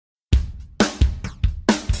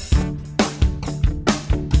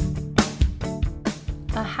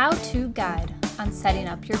how-to guide on setting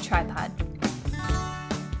up your tripod.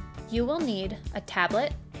 You will need a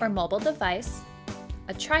tablet or mobile device,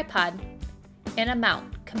 a tripod, and a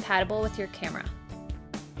mount compatible with your camera.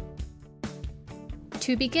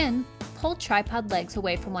 To begin, pull tripod legs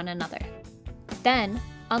away from one another. Then,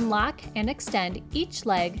 unlock and extend each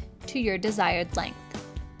leg to your desired length.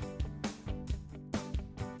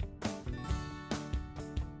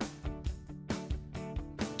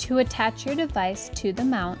 To attach your device to the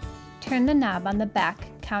mount, turn the knob on the back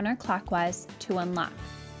counterclockwise to unlock.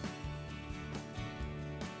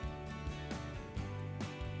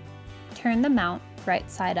 Turn the mount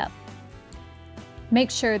right side up.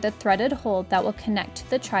 Make sure the threaded hole that will connect to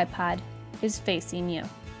the tripod is facing you.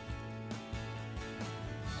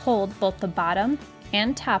 Hold both the bottom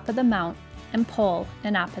and top of the mount and pull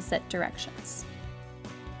in opposite directions.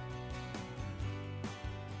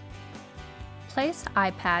 Place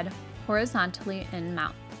iPad horizontally in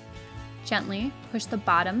mount. Gently push the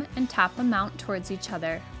bottom and top of mount towards each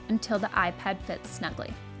other until the iPad fits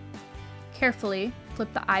snugly. Carefully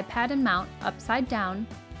flip the iPad and mount upside down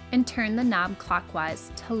and turn the knob clockwise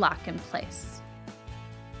to lock in place.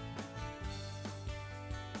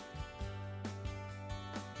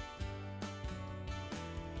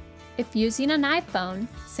 If using an iPhone,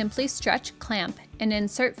 simply stretch clamp and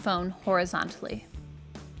insert phone horizontally.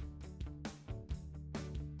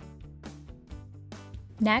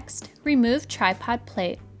 Next, remove tripod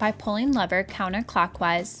plate by pulling lever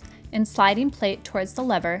counterclockwise and sliding plate towards the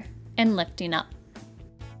lever and lifting up.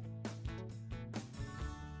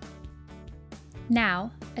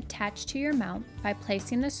 Now, attach to your mount by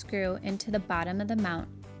placing the screw into the bottom of the mount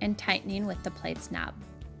and tightening with the plate's knob.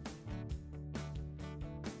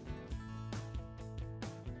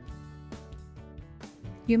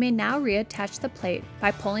 You may now reattach the plate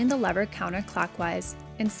by pulling the lever counterclockwise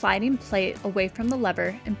and sliding plate away from the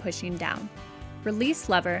lever and pushing down. Release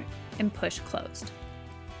lever and push closed.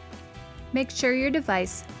 Make sure your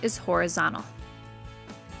device is horizontal.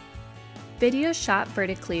 Video shot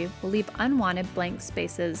vertically will leave unwanted blank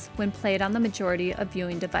spaces when played on the majority of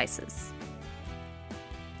viewing devices.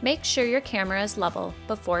 Make sure your camera is level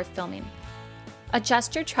before filming.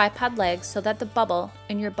 Adjust your tripod legs so that the bubble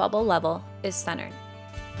in your bubble level is centered.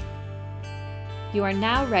 You are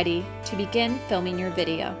now ready to begin filming your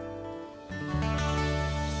video.